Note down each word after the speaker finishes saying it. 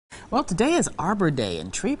Well, today is Arbor Day,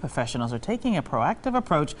 and tree professionals are taking a proactive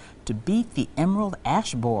approach to beat the emerald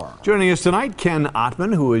ash borer. Joining us tonight, Ken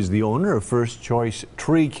Ottman, who is the owner of First Choice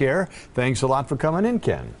Tree Care. Thanks a lot for coming in,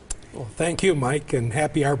 Ken. Well, thank you, Mike, and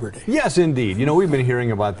happy Arbor Day. Yes, indeed. You know, we've been hearing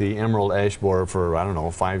about the emerald ash borer for, I don't know,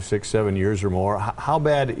 5, 6, 7 years or more. How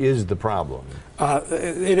bad is the problem?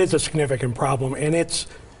 It is a significant problem, and it's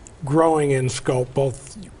growing in scope,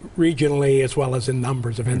 both regionally as well as in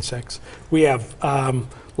numbers of insects. We have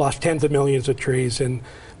lost tens of millions of trees in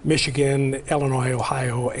Michigan, Illinois,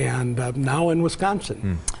 Ohio, and now in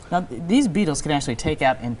Wisconsin. Now, these beetles can actually take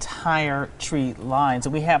out entire tree lines.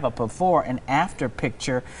 And we have a before and after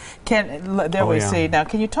picture. See. Now,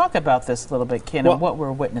 can you talk about this a little bit, Ken, and what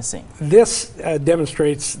we're witnessing? This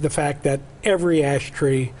demonstrates the fact that every ash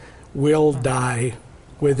tree will die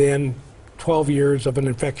within 12 years of an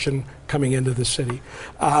infection coming into the city.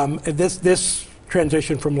 This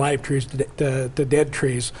transition from live trees to dead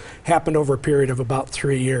trees happened over a period of about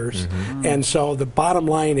 3 years. And so the bottom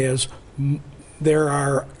line is there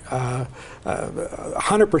are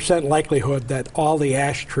 100% likelihood that all the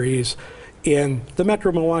ash trees in the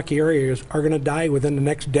Metro Milwaukee areas are going to die within the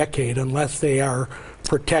next decade unless they are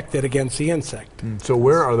protected against the insect. So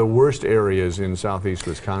where are the worst areas in southeast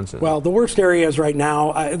Wisconsin? Well, the worst areas right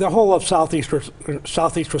now, the whole of southeast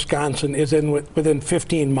Wisconsin is within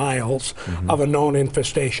 15 miles of a known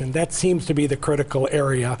infestation. That seems to be the critical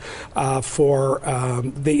area for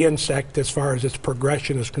the insect as far as its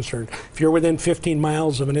progression is concerned. If you're within 15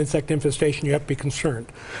 miles of an insect infestation, you have to be concerned.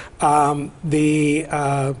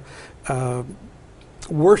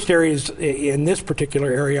 Worst areas in this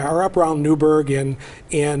particular area are up around Newburgh in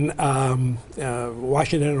Washington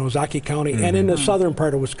and Ozaukee County, and in the southern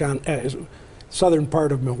part of Wisconsin, southern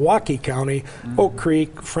part of Milwaukee County, Oak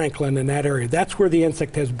Creek, Franklin, in that area. That's where the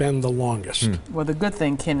insect has been the longest. Well, the good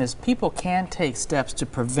thing, Ken, is people can take steps to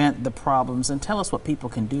prevent the problems. And tell us what people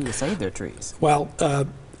can do to save their trees. Well,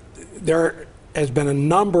 there has been a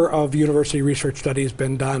number of university research studies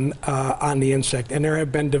been done on the insect, and there have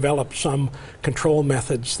been developed some control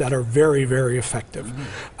methods that are very, very effective.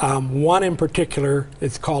 One in particular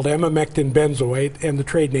is called emamectin benzoate, and the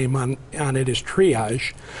trade name on it is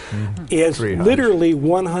Triage, is literally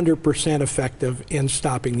 100% effective in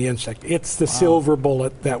stopping the insect. It's the silver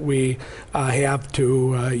bullet that we have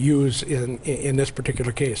to use in this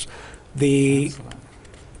particular case. The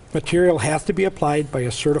material has to be applied by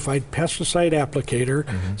a certified pesticide applicator,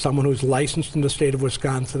 someone who's licensed in the state of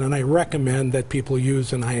Wisconsin, and I recommend that people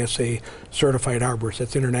use an ISA certified arborist.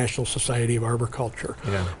 That's International Society of Arboriculture.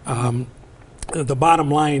 The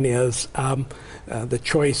bottom line is the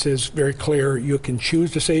choice is very clear. You can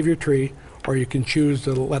choose to save your tree, or you can choose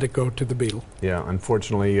to let it go to the beetle. Yeah,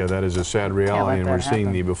 unfortunately, that is a sad reality, and we're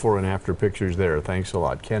seeing the before and after pictures there. Thanks a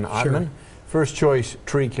lot. Ken Ottman, First Choice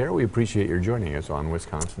Tree Care. We appreciate your joining us on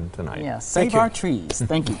Wisconsin Tonight. Yeah, save our trees.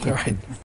 Thank you, Ken.